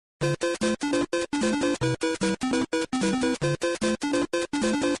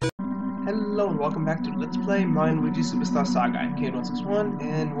welcome back to Let's Play Mania Luigi Superstar Saga. I'm Kid161,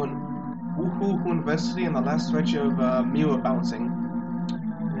 and we're in Woohoo University on the last stretch of Mania bouncing.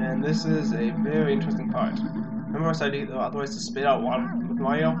 And this is a very interesting part. Remember I said otherwise to spit out water with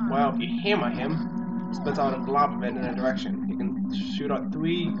Mario? Well, if you hammer him, he spits out a glob of it in a direction. He can shoot out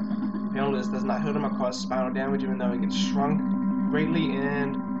 3 penalties, does not hurt him or cause spinal damage, even though he gets shrunk greatly,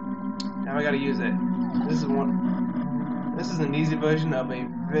 and now I gotta use it. This is an easy version of a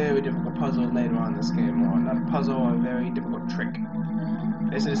very difficult puzzle later on in this game, or not a puzzle, a very difficult trick.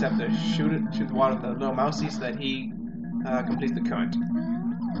 Basically just have to shoot the water with the little mousey so that he completes the current.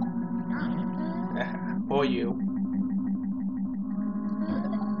 For you.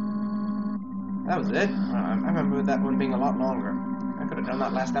 That was it? I remember that one being a lot longer. I could have done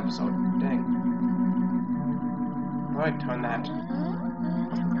that last episode. Dang. Alright, turn that.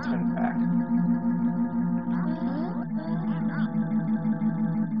 Turn it back.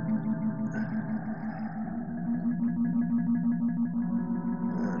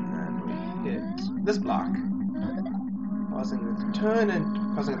 This block, causing it to turn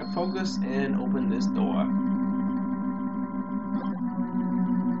and causing it to focus and open this door.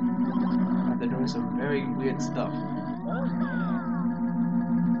 They're doing some very weird stuff.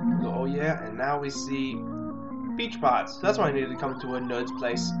 Oh yeah, and now we see peach pods. That's why I needed to come to a nerd's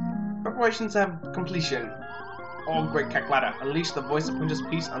place. Preparations have completion. Oh great Cackletta, unleash the voice of Princess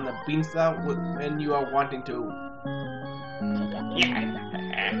Peace on the Beanstar when you are wanting to. Yeah.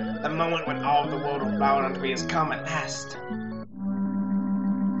 The moment when all of the world will bow down to me has come at last.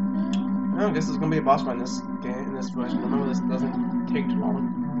 Well, I guess there's gonna be a boss fight in this game, in this version. Remember, this doesn't take too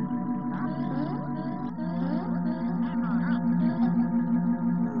long.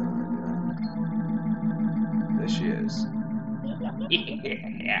 There she is.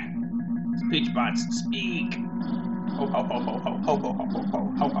 Yeah. It's Peach Bots, speak. Ho ho ho ho ho ho ho ho ho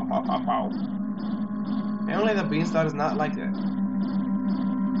ho ho ho ho ho. Apparently the Beanstar does not like it.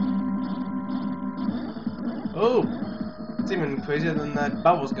 Oh! It's even crazier than that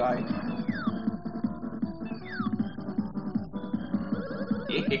Bubbles guy.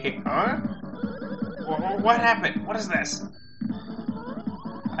 Huh? What happened? What is this?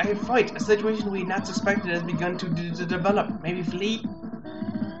 A fight! A situation we had not suspected has begun to develop. Maybe flee?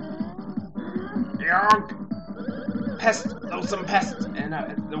 Yarg! Pest! Loathsome pest! And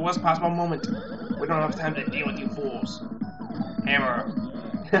the worst possible moment. We don't have time to deal with you fools. Hammer!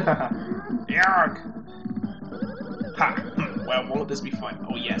 Yarg! Ha! Well, won't this be fun?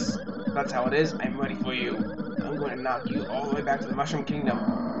 Oh yes. If that's how it is, I'm ready for you. I'm going to knock you all the way back to the Mushroom Kingdom.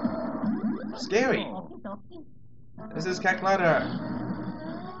 Scary! This is Cackletta.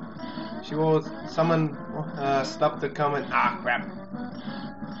 She will summon stuff to come and... Ah, crap.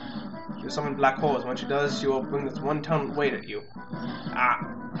 She will summon black holes. When she does, she will bring this 1-ton weight at you. Ah,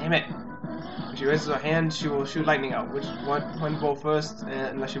 damn it. If she raises her hand, she will shoot lightning out. Which one go first?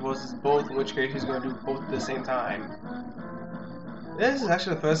 Unless she voices both, in which case she's going to do both at the same time. This is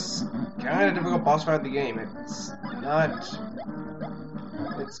actually the first kind of difficult boss fight of the game. It's not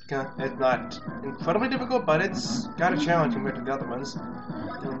incredibly difficult, but it's got a challenge compared to the other ones.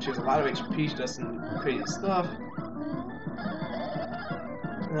 And she has a lot of HP. She does some crazy stuff.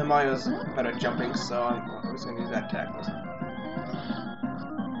 And then Mario's better at jumping, so I'm just going to use that attack.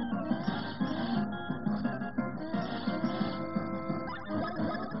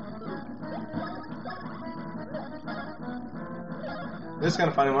 This is kind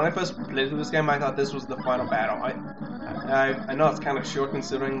of funny. When I first played through this game, I thought this was the final battle. I know it's kind of short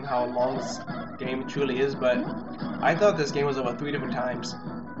considering how long this game truly is, but I thought this game was over 3 different times.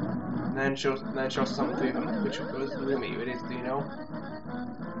 And then it shows us on 3 of them, which was the me. It is, do you know?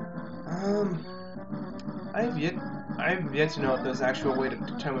 I've yet to know if there's an actual way to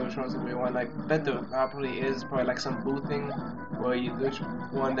determine which one's the real one. I bet there probably is, like some booth thing where there's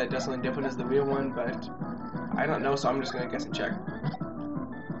one that does something different is the real one, but I don't know, so I'm just gonna guess and check.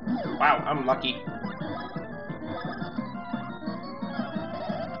 Wow, I'm lucky.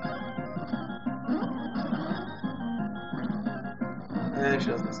 And she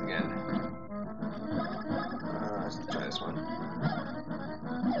does this again. Let's try this one.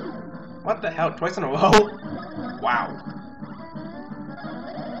 What the hell? Twice in a row? Wow.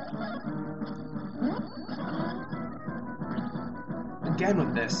 Again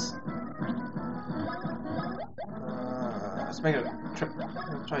with this. Let's make a trip.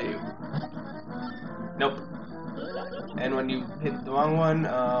 Let's try you. Nope. And when you hit the wrong one,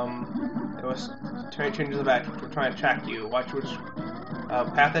 it was changes the back to try and track you. Watch which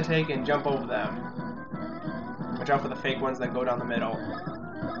path they take and jump over them. Watch out for the fake ones that go down the middle.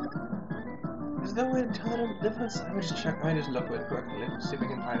 Is there a way to tell the difference? Let me just check. Let me just look real quickly. See if we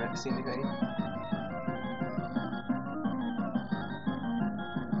can see anything.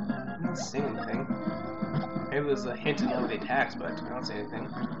 seeing anything. Maybe there's a hint in one of the attacks, but I don't see anything.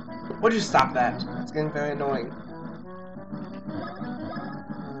 Would you stop that? It's getting very annoying.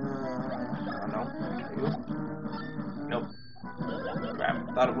 I don't know. You? Nope. Crap.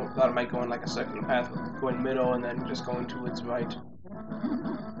 Thought it might go in like a circular path, going middle and then just going to its right.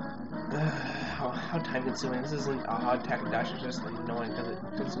 How time consuming. This isn't a hard attack and dash, it's just annoying because it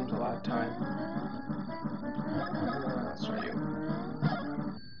consumes a lot of time. Let's try you.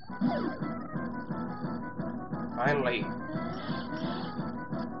 Finally.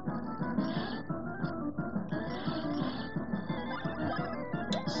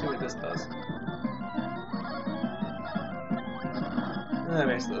 Let's see what this does.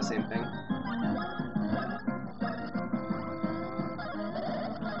 Basically the same thing.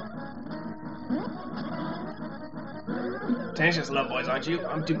 Tenacious love boys, aren't you?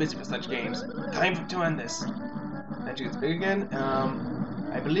 I'm too busy for such games. Time to end this. And she gets big again.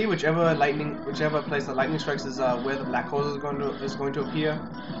 I believe whichever place the lightning strikes is where the black hole is going to appear.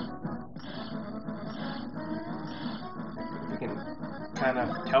 If you can kind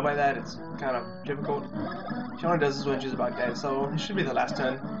of tell by that, it's kind of difficult. She only does this when she's about dead, so it should be the last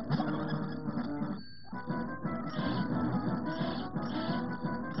turn.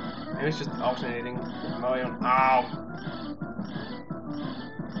 Maybe it's just alternating with Mario. Ow!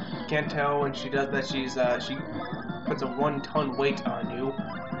 Can't tell when she does that she puts a 1-ton weight on you,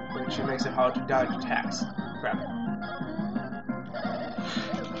 which makes it hard to dodge attacks. Crap.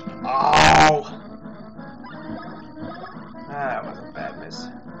 Ow! That was a bad miss.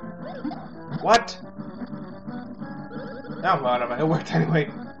 What? Oh, whatever. It worked anyway.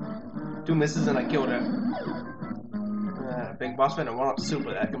 2 misses and I killed her. Big boss fight and 1-up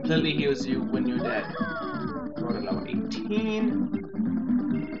super. That completely heals you when you're dead. Go to level 18.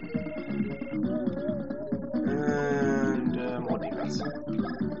 And more defense.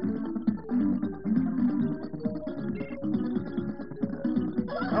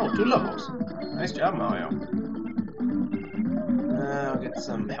 Oh, 2 levels. Nice job, Mario. I'll get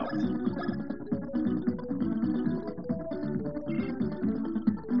some health.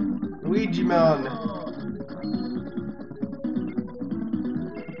 Luigi man.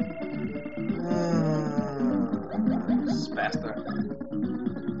 This is faster.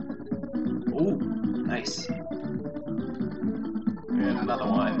 Ooh, nice. And another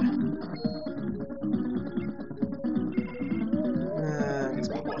one. Get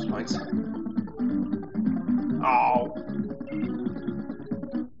some more boss points. Oh.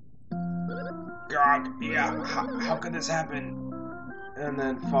 God, yeah. How could this happen? And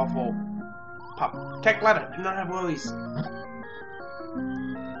then Fawful pop. Cackletta, do not have worries.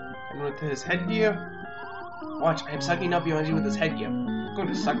 And with his headgear, watch, I'm sucking up your energy with his headgear. I'm going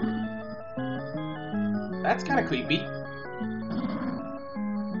to suck. That's kind of creepy.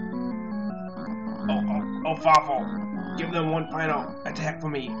 Oh, Fawful, give them one final attack for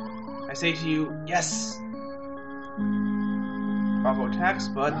me. I say to you, yes. Fawful attacks,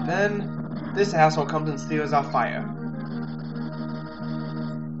 but then this asshole comes and steals our fire.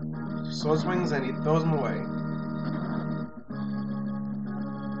 Sword swings and he throws them away.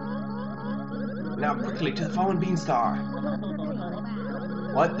 Now quickly to the fallen Beanstar.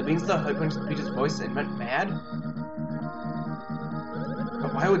 What? The Beanstar heard Princess Peach's voice and went mad?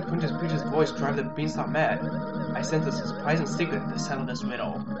 But why would Princess Peach's voice drive the Beanstar mad? I sense a surprising secret to settle this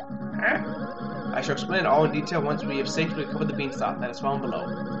riddle. Huh? I shall explain it all in detail once we have safely recovered the Beanstar that is found below.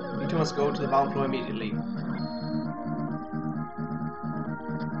 You two must go to the bottom floor immediately.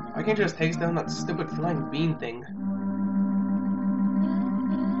 Why can't you just take down that stupid flying bean thing?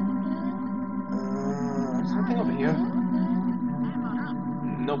 Is there anything over here?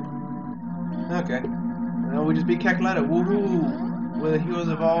 Nope. Okay. Well, we just beat Cackletta. Woohoo! We're the heroes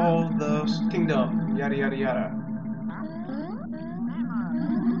of all the kingdom. Yada yada yada.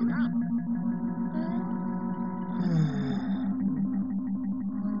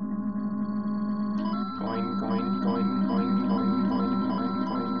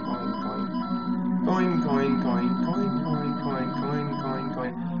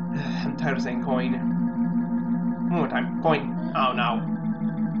 I'm tired of saying coin. One more time. Coin. Oh no.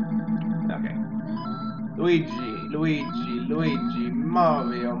 Okay. Luigi, Mario, Luigi,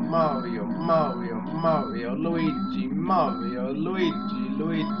 Mario, Luigi,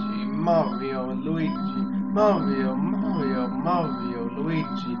 Mario,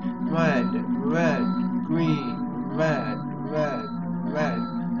 Luigi. Red, green, red.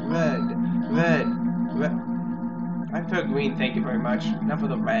 I prefer green, thank you very much. Not for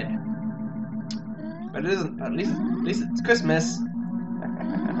the red. But it isn't. At least it's Christmas.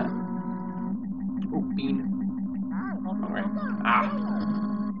 Ooh, bean. Alright. Ah.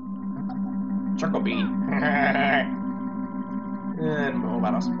 Choco Bean. And more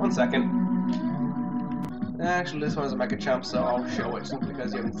battles. 1 second. Actually, this one's a Mega Chump, so I'll show it simply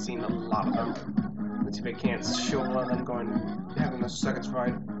because you haven't seen a lot of them. Let's see if I can't show one of them having a circuits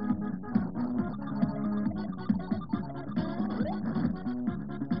ride.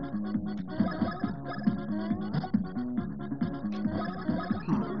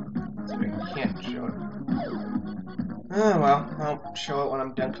 Let's see if I can't show it. Oh well, I'll show it when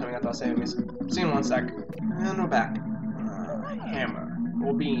I'm done clearing out those enemies. See you in 1 sec. And we're back. Hammer.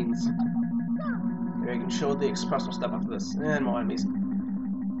 More beans. Maybe I can show the expressive stuff after this. And more enemies.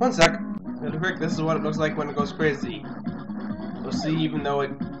 1 sec. Really quick, this is what it looks like when it goes crazy. You'll see, even though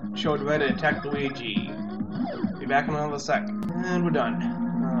it showed red, it attacked Luigi. Be back in another sec. And we're done.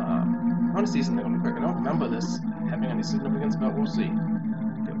 I want to see something really quick. I don't remember this having any significance, but we'll see.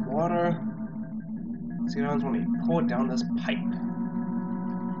 Get water. See what happens when we pour down this pipe.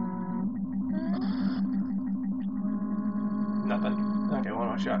 Nothing. Okay, one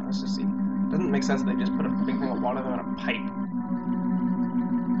more shot. Let's just see. Doesn't make sense that they just put a big thing of water there in a pipe.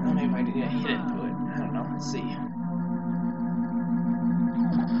 Well, maybe I didn't hit it through it. I don't know. Let's see.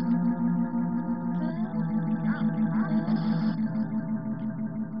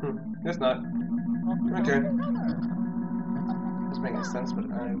 Guess not. Okay. Doesn't make any sense, but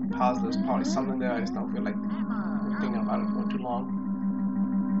I'm positive there's probably something there. I just don't feel like thinking about it for too long.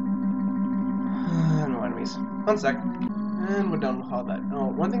 No enemies. 1 sec. And we're done with all that. Oh,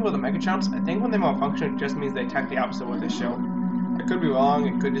 one thing about the Mega Chomps, I think when they malfunction, it just means they attack the opposite of what they show. I could be wrong,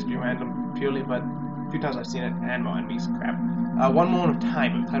 it could just be random, purely, but a few times I've seen it, and more enemies. Crap. One moment of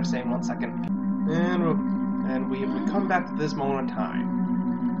time, I'm kind of saying 1 second. And we come back to this moment of time.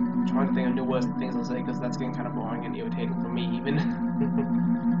 I'm trying to think of new words and things I'll say, because that's getting kind of boring and irritating for me, even.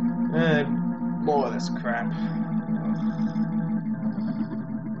 And more of this crap.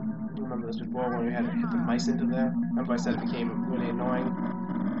 Before when we had to hit the mice into there. Remember I said it became really annoying?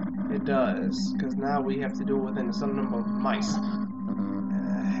 It does, because now we have to do it within a certain number of mice.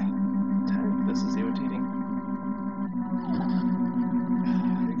 This is irritating.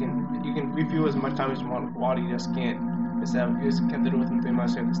 You can review as much time as you want with water, you just can't. You just have to do it within 3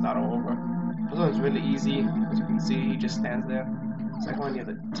 mice, you have to start all over. This one's really easy, as you can see, he just stands there. The second one you have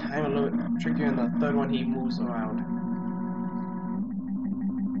to time a little bit trickier, and the third one he moves around.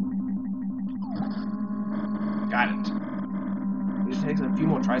 Got it. It just takes a few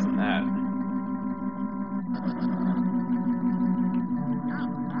more tries than that.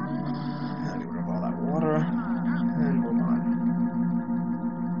 I'll get rid of all that water and move on.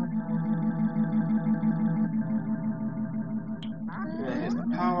 And here's the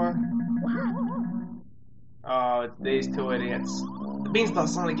power. Oh, it's these two idiots. The Beanstar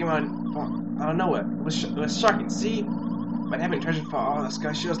suddenly came out of nowhere. It was shocking. See? But having treasure for all this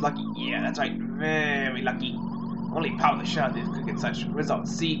guy sure is lucky. Yeah, that's right. Very lucky. Only powerless shot could get such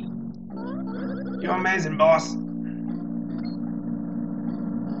results. See? You're amazing, boss.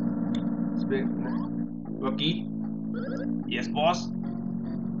 Rookie? Yes, boss?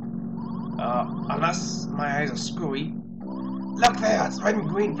 Unless my eyes are screwy. Look there, it's red and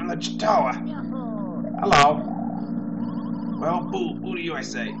green from the tower. Hello. Well, boo do you, I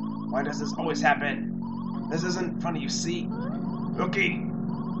say? Why does this always happen? This isn't funny, you see? Rookie?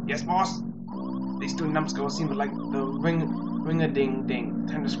 Yes, boss? These two numbskulls seem like the ring-a-ding-ding.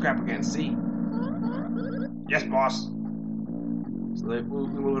 Time to scrap again, see? Yes, boss. So we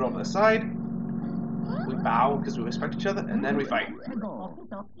move it over the side. We bow because we respect each other, and then we fight.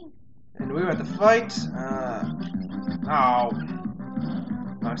 And we were at the fight. Oh.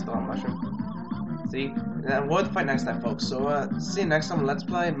 No, I'm still on mushroom. See? And we'll have to fight next time, folks. So, see you next time. Let's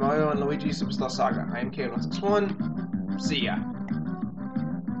play Mario and Luigi Superstar Saga. I am K161. See ya.